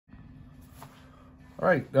All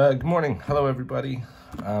right, good morning. Hello, everybody.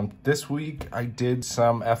 This week I did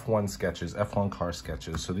some F1 sketches, F1 car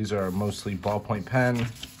sketches. So these are mostly ballpoint pen,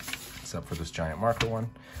 except for this giant marker one,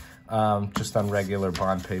 just on regular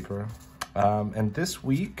bond paper. And this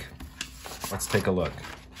week, let's take a look.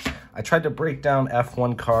 I tried to break down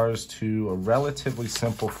F1 cars to a relatively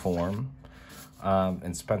simple form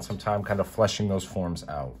and spent some time kind of fleshing those forms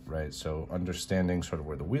out, right? So understanding sort of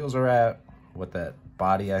where the wheels are at, what that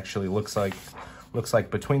body actually looks like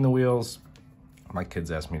between the wheels. My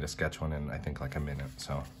kids asked me to sketch one in, I think, like a minute.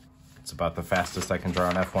 So it's about the fastest I can draw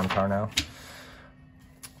an F1 car now.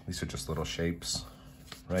 These are just little shapes,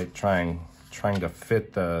 right? Trying to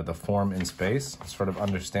fit the form in space, sort of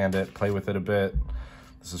understand it, play with it a bit.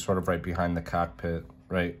 This is sort of right behind the cockpit,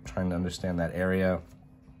 right? Trying to understand that area,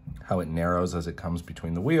 how it narrows as it comes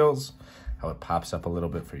between the wheels, how it pops up a little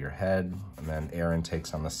bit for your head, and then air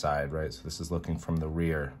intakes on the side, right? So this is looking from the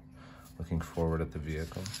rear, looking forward at the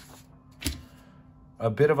vehicle. A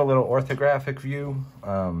bit of a little orthographic view.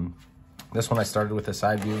 This one I started with a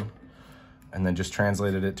side view and then just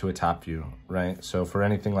translated it to a top view, right? So for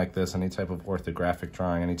anything like this, any type of orthographic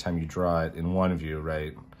drawing, anytime you draw it in one view,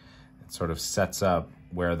 right, it sort of sets up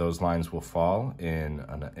where those lines will fall in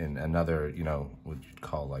another, you know, what you'd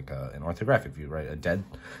call like an orthographic view, right? A dead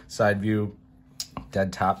side view,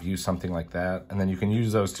 dead top view, something like that. And then you can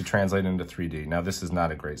use those to translate into 3D. Now, this is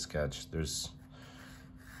not a great sketch. There's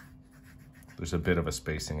a bit of a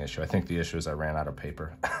spacing issue. I think the issue is I ran out of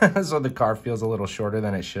paper. So the car feels a little shorter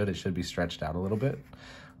than it should. It should be stretched out a little bit.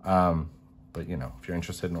 But, you know, if you're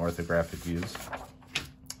interested in orthographic views,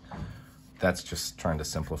 that's just trying to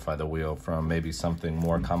simplify the wheel from maybe something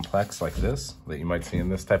more complex like this that you might see in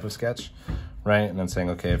this type of sketch, right? And then saying,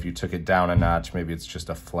 okay, if you took it down a notch, maybe it's just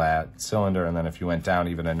a flat cylinder. And then if you went down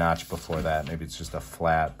even a notch before that, maybe it's just a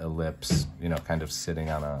flat ellipse, you know, kind of sitting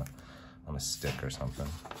on a stick or something.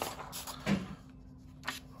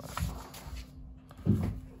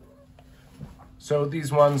 So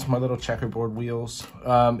these ones, my little checkerboard wheels,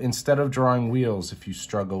 instead of drawing wheels, if you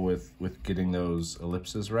struggle with getting those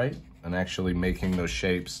ellipses right and actually making those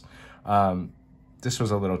shapes, this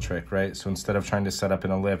was a little trick, right? So instead of trying to set up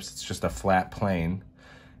an ellipse, it's just a flat plane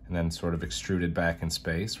and then sort of extruded back in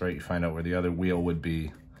space, right? You find out where the other wheel would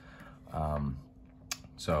be.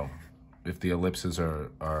 So if the ellipses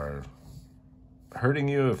are hurting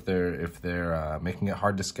you, if they're making it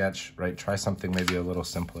hard to sketch, right, try something maybe a little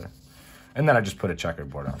simpler. And then I just put a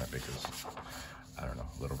checkerboard on it because, I don't know,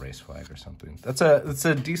 a little race flag or something. That's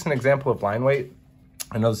a decent example of line weight.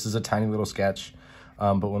 I know this is a tiny little sketch,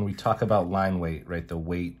 but when we talk about line weight, right, the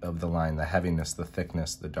weight of the line, the heaviness, the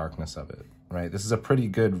thickness, the darkness of it, right, this is a pretty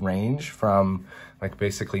good range from like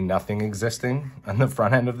basically nothing existing on the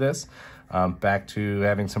front end of this back to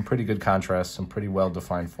having some pretty good contrast, some pretty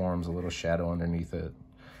well-defined forms, a little shadow underneath it.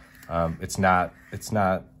 It's not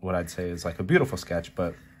what I'd say is like a beautiful sketch,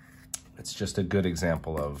 but it's just a good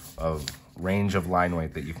example of range of line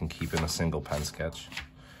weight that you can keep in a single pen sketch.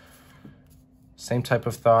 Same type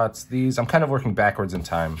of thoughts. These, I'm kind of working backwards in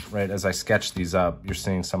time, right? As I sketch these up, you're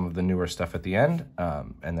seeing some of the newer stuff at the end,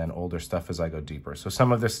 and then older stuff as I go deeper. So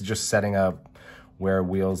some of this is just setting up where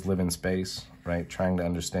wheels live in space, right? Trying to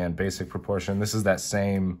understand basic proportion. This is that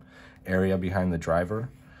same area behind the driver.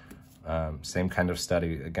 Same kind of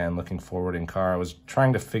study. Again, looking forward in car. I was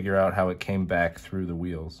trying to figure out how it came back through the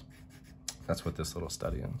wheels. That's what this little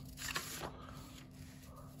study is.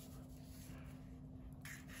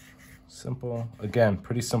 Simple. Again,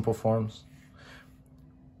 pretty simple forms.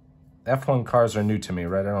 F1 cars are new to me,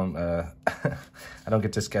 right? I don't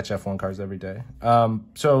get to sketch F1 cars every day.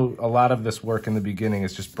 So a lot of this work in the beginning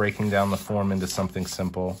is just breaking down the form into something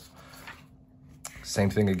simple. Same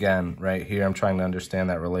thing again, right here. I'm trying to understand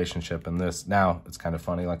that relationship, and this now it's kind of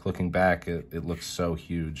funny. Like looking back, it looks so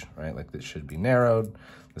huge, right? Like this should be narrowed.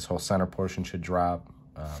 This whole center portion should drop,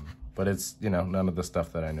 but it's, you know, none of the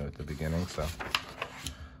stuff that I knew at the beginning, so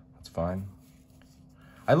that's fine.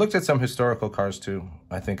 I looked at some historical cars too,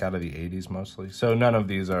 I think out of the 80s mostly. So none of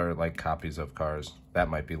these are like copies of cars. That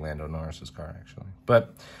might be Lando Norris's car actually.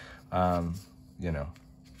 But, you know,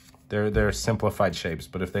 they're simplified shapes,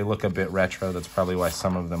 but if they look a bit retro, that's probably why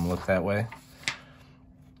some of them look that way.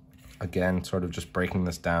 Again, sort of just breaking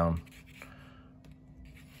this down.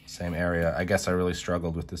 Same area. I guess I really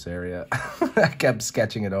struggled with this area. I kept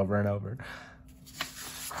sketching it over and over.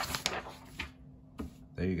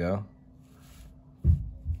 There you go.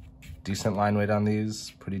 Decent line weight on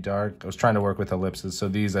these, pretty dark. I was trying to work with ellipses, so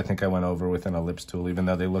these I think I went over with an ellipse tool. Even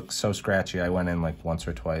though they look so scratchy, I went in like once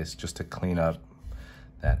or twice just to clean up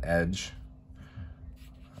that edge.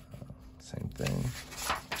 Same thing.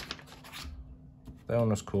 that one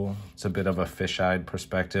was cool. It's a bit of a fish-eyed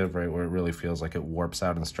perspective, right, where it really feels like it warps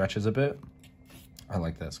out and stretches a bit. I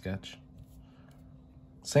like that sketch.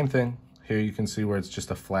 Same thing. Here you can see where it's just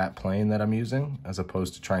a flat plane that I'm using as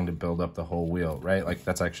opposed to trying to build up the whole wheel, right? Like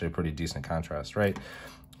that's actually a pretty decent contrast, right?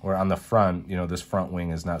 Where on the front, you know, this front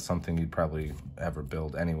wing is not something you'd probably ever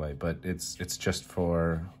build anyway, but it's just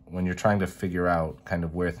for when you're trying to figure out kind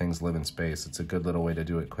of where things live in space. It's a good little way to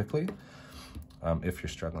do it quickly if you're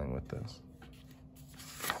struggling with this.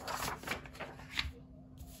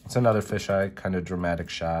 It's another fisheye kind of dramatic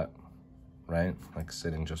shot, right? Like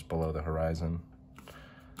sitting just below the horizon.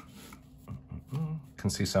 Can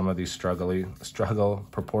see some of these struggle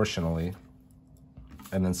proportionally,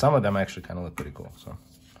 and then some of them actually kind of look pretty cool, so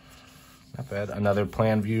not bad. Another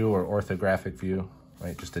plan view or orthographic view,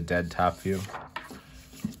 right? Just a dead top view.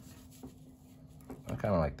 I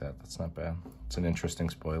kind of like that. That's not bad. It's an interesting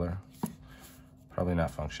spoiler. Probably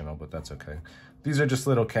not functional, but that's okay. These are just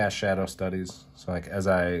little cast shadow studies. So like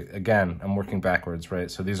again, I'm working backwards, right?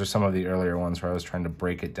 So these are some of the earlier ones where I was trying to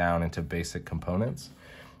break it down into basic components,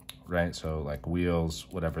 right? So like wheels,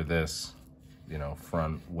 whatever this, you know,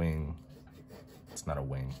 front wing. It's not a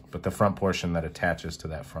wing, but the front portion that attaches to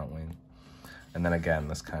that front wing. And then again,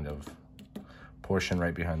 this kind of portion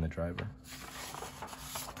right behind the driver.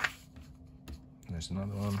 There's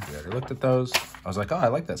another one. We already looked at those. I was like, oh, I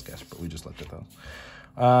like that sketch, but we just looked at those.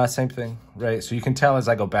 Same thing, right? So you can tell as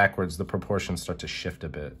I go backwards, the proportions start to shift a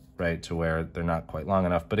bit, right? To where they're not quite long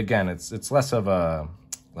enough. But again, it's less of a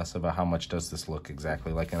how much does this look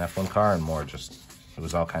exactly like an F1 car and more just, it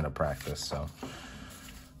was all kind of practice. So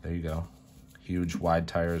there you go. Huge wide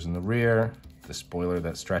tires in the rear, the spoiler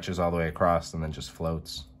that stretches all the way across and then just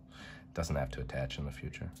floats. Doesn't have to attach in the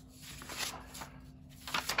future.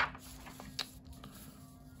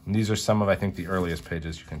 And these are some of, I think, the earliest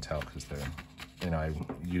pages. You can tell because they're, you know, I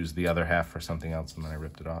used the other half for something else and then I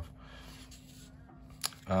ripped it off.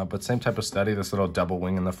 But same type of study, this little double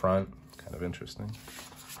wing in the front, kind of interesting.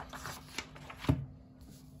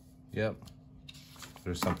 Yep,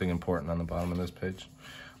 there's something important on the bottom of this page.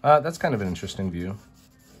 That's kind of an interesting view.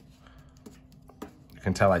 You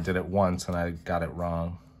can tell I did it once and I got it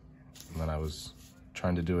wrong. And then I was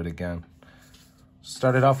trying to do it again.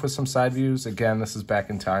 Started off with some side views. Again, this is back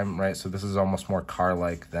in time, right? So this is almost more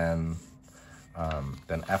car-like than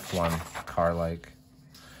F1 car-like,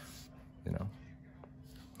 you know.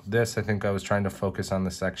 This, I think I was trying to focus on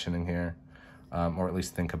the sectioning here, or at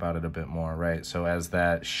least think about it a bit more, right? So as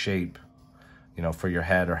that shape, you know, for your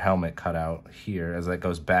head or helmet cut out here, as that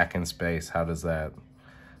goes back in space, how does that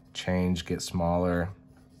change, get smaller?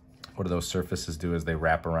 What do those surfaces do as they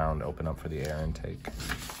wrap around, open up for the air intake?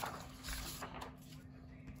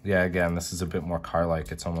 Yeah, again, this is a bit more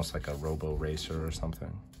car-like. It's almost like a robo racer or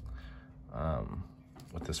something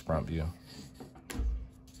with this front view.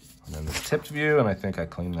 And then this tipped view, and I think I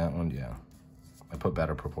cleaned that one, yeah. I put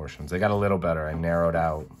better proportions. They got a little better. I narrowed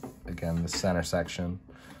out, again, the center section.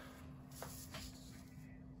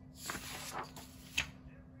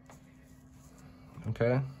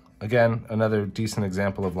 Okay, again, another decent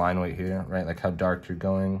example of line weight here, right? Like how dark you're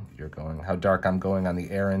going, how dark I'm going on the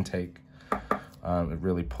air intake. It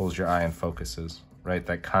really pulls your eye and focuses, right?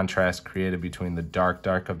 That contrast created between the dark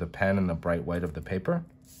of the pen and the bright white of the paper.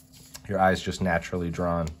 Your eye's just naturally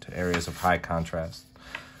drawn to areas of high contrast.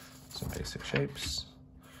 Some basic shapes.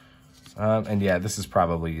 And yeah, this is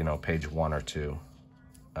probably, you know, page 1 or 2.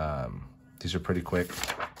 These are pretty quick.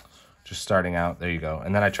 Just starting out, there you go.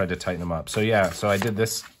 And then I tried to tighten them up. So yeah, so I did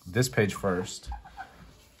this page first.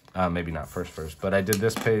 Maybe not first, but I did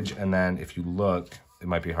this page, and then if you look, it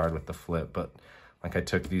might be hard with the flip, but like I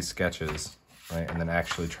took these sketches, right, and then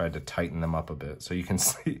actually tried to tighten them up a bit. So you can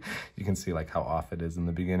see like how off it is in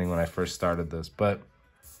the beginning when I first started this. But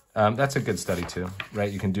that's a good study too,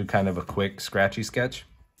 right? You can do kind of a quick scratchy sketch,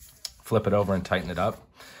 flip it over and tighten it up.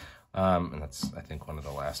 And that's, I think, one of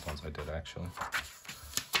the last ones I did actually.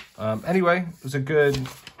 Anyway, it was a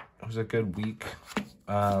good week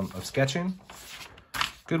of sketching.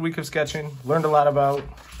 Good week of sketching. Learned a lot about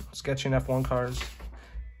sketching F1 cars.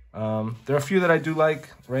 There are a few that I do like,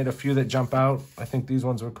 right? A few that jump out. I think these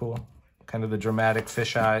ones were cool. Kind of the dramatic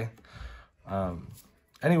fisheye.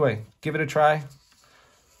 Anyway, give it a try.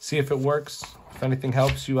 See if it works. If anything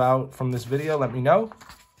helps you out from this video, let me know.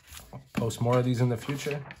 I'll post more of these in the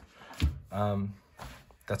future.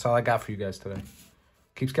 That's all I got for you guys today.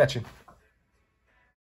 Keep sketching.